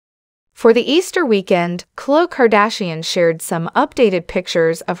For the Easter weekend, Khloe Kardashian shared some updated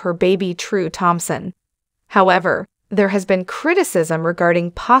pictures of her baby True Thompson. However, there has been criticism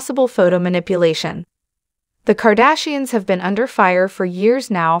regarding possible photo manipulation. The Kardashians have been under fire for years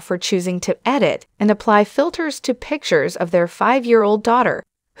now for choosing to edit and apply filters to pictures of their 5-year-old daughter,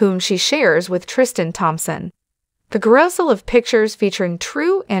 whom she shares with Tristan Thompson. The carousel of pictures featuring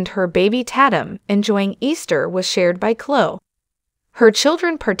True and her baby Tatum enjoying Easter was shared by Khloe. Her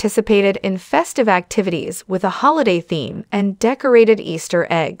children participated in festive activities with a holiday theme and decorated Easter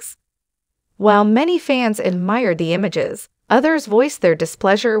eggs. While many fans admired the images, others voiced their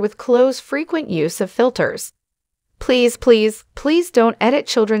displeasure with Khloe's frequent use of filters. Please don't edit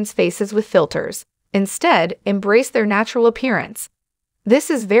children's faces with filters. Instead, embrace their natural appearance. This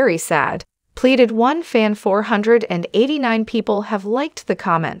is very sad, pleaded one fan. 489 people have liked the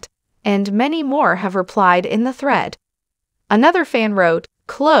comment, and many more have replied in the thread. Another fan wrote,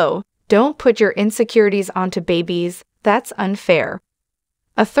 "Khloe, don't put your insecurities onto babies, that's unfair."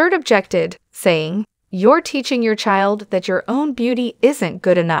 A third objected, saying, "You're teaching your child that your own beauty isn't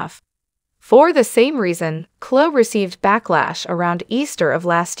good enough." For the same reason, Khloe received backlash around Easter of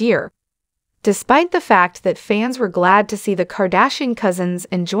last year. Despite the fact that fans were glad to see the Kardashian cousins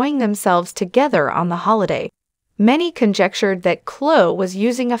enjoying themselves together on the holiday, many conjectured that Khloe was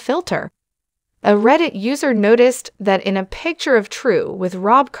using a filter. A Reddit user noticed that in a picture of True with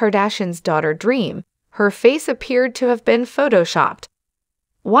Rob Kardashian's daughter Dream, her face appeared to have been photoshopped.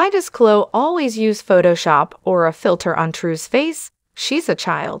 Why does Khloe always use Photoshop or a filter on True's face? She's a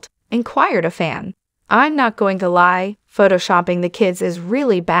child, inquired a fan. "I'm not going to lie, photoshopping the kids is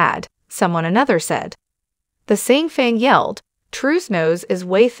really bad," another said. The same fan yelled, "True's nose is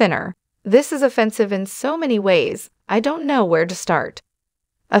way thinner. This is offensive in so many ways, I don't know where to start."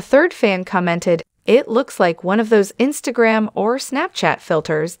 A third fan commented, "It looks like one of those Instagram or Snapchat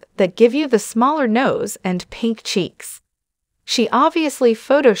filters that give you the smaller nose and pink cheeks. She obviously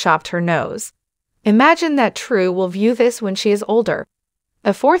photoshopped her nose. Imagine that True will view this when she is older."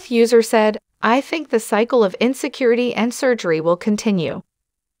 A fourth user said, "I think the cycle of insecurity and surgery will continue."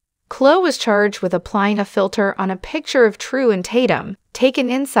 Khloe was charged with applying a filter on a picture of True and Tatum, taken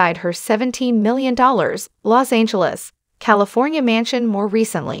inside her $17 million Los Angeles, California mansion more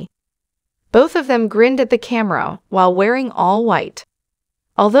recently. Both of them grinned at the camera while wearing all white.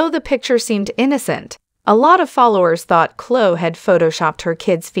 Although the picture seemed innocent, a lot of followers thought Khloe had photoshopped her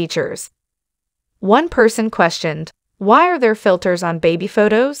kids' features. One person questioned, "Why are there filters on baby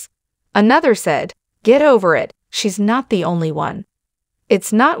photos?" Another said, "Get over it, she's not the only one."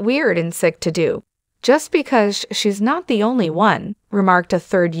 "It's not weird and sick to do, just because she's not the only one," remarked a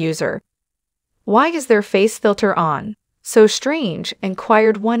third user. "Why is their face filter on? So strange,"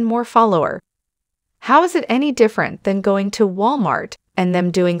 inquired one more follower. "How is it any different than going to Walmart and them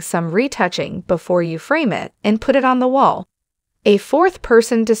doing some retouching before you frame it and put it on the wall?" A fourth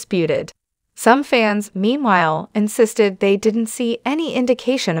person disputed. Some fans, meanwhile, insisted they didn't see any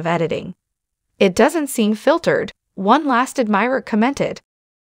indication of editing. "It doesn't seem filtered," one last admirer commented.